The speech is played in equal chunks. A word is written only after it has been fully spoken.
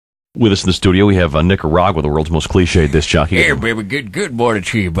With us in the studio, we have Nick Aragua, the world's most cliched disc jockey. Hey, baby, good morning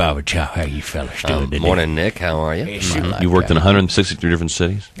to you, Bobby Chow. How you fellas doing today? Morning, Nick. How are you? You worked in 163 different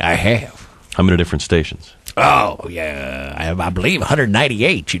cities? I have. How many different stations? Oh, yeah, I believe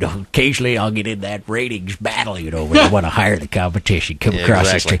 198. Occasionally I'll get in that ratings battle, when I want to hire the competition. Come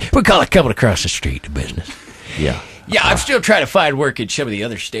across the street. We call it coming across the street in business. Yeah. Yeah, I'm still trying to find work in some of the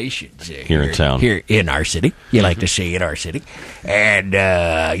other stations. Here in town. Here in our city. You like to say in our city. And,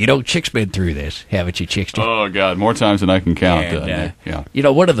 Chick's been through this, haven't you, Chick's? Oh, God, more times than I can count. And, yeah.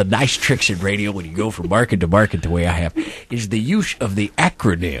 One of the nice tricks in radio when you go from market to market the way I have is the use of the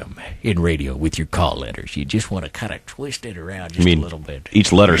acronym in radio with your call letters. You just want to kind of twist it around just a little bit.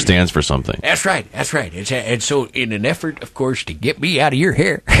 Each letter stands for something. That's right. And so in an effort, of course, to get me out of your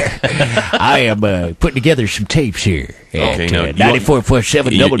hair, I am putting together some tapes here. Okay, now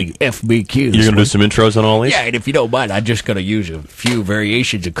 94.7 WFBQ. You're going to do some intros on all these? Yeah, and if you don't mind, I'm just going to use a few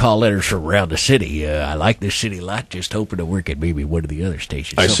variations of call letters from around the city. I like this city a lot, just hoping to work at maybe one of the other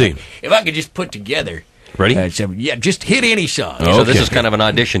stations. I see. If I could just put together... Ready? Just hit any song. Okay. So this is kind of an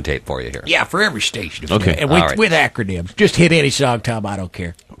audition tape for you here. Yeah, for every station. Okay. And with acronyms. Just hit any song, Tom. I don't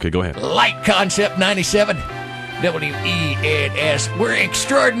care. Okay, go ahead. Light Concept 97. WENS. We're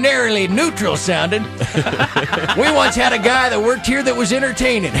extraordinarily neutral sounding. We once had a guy that worked here that was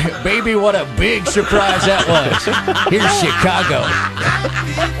entertaining. Baby, what a big surprise that was. Here's Chicago.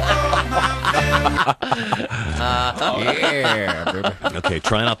 Yeah, baby. Okay,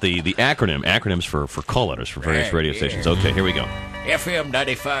 trying out the acronyms for call letters for various radio stations. Okay, here we go. FM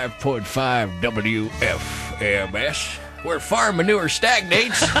 95.5 WFMS. Where farm manure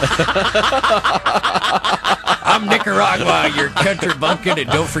stagnates. I'm Nick Aragua, your country bumpkin, and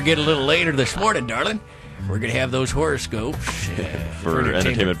don't forget a little later this morning, darling, we're going to have those horoscopes. For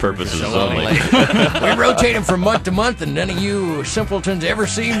entertainment purposes only. We rotate them from month to month, and none of you simpletons ever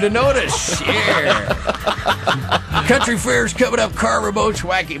seem to notice. Yeah. Country fairs coming up, car remotes,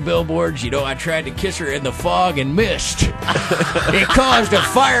 wacky billboards. I tried to kiss her in the fog and missed. It caused a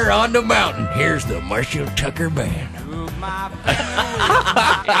fire on the mountain. Here's the Marshall Tucker Band. Yeah,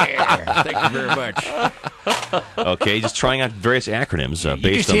 thank you very much. Okay, just trying out various acronyms you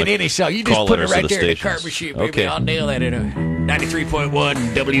based just on hit the any song. You just call put it letters right of the there in the stations. cart machine, baby. Okay. I'll nail that in a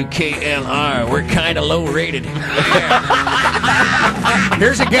 93.1 WKLR. We're kind of low rated. Yeah.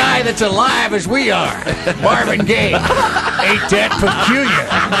 There's a guy that's alive as we are. Marvin Gaye. Ain't that peculiar?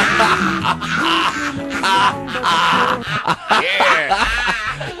 Yeah.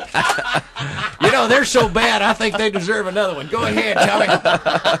 They're so bad, I think they deserve another one. Go ahead, Tommy.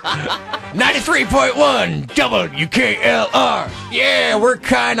 93.1 WKLR. Yeah, we're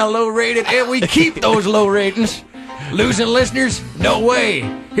kind of low-rated, and we keep those low ratings. Losing listeners? No way.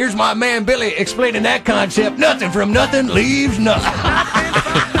 Here's my man Billy explaining that concept. Nothing from nothing leaves nothing.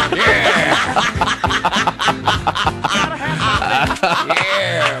 Yeah.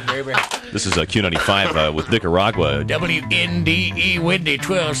 Yeah, baby. This is Q95 with Nick Aragua. WNDE Windy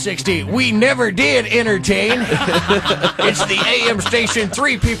 1260. We never did entertain. It's the AM station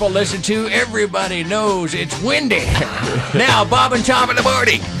 3 people listen to. Everybody knows it's windy. Now, Bob and Tom in the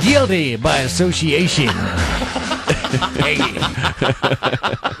morning. Guilty by association. Hey.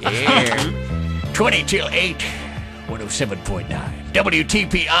 Yeah. 20 till 8. 107.9.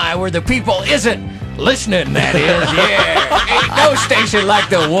 WTPI, where the people isn't listening, that is. Yeah. Ain't no station like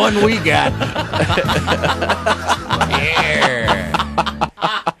the one we got. Yeah.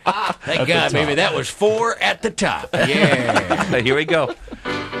 Thank God, baby. That was 4 at the top. Yeah. Here we go.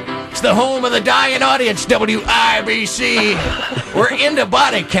 It's the home of the dying audience, WIBC. We're into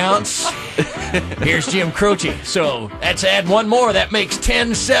body counts. Here's Jim Croce. So let's add one more. That makes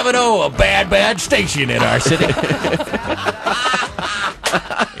 1070, a bad station in our city.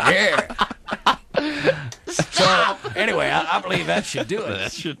 Yeah. So anyway, I believe that should do it.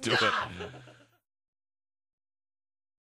 That should do it.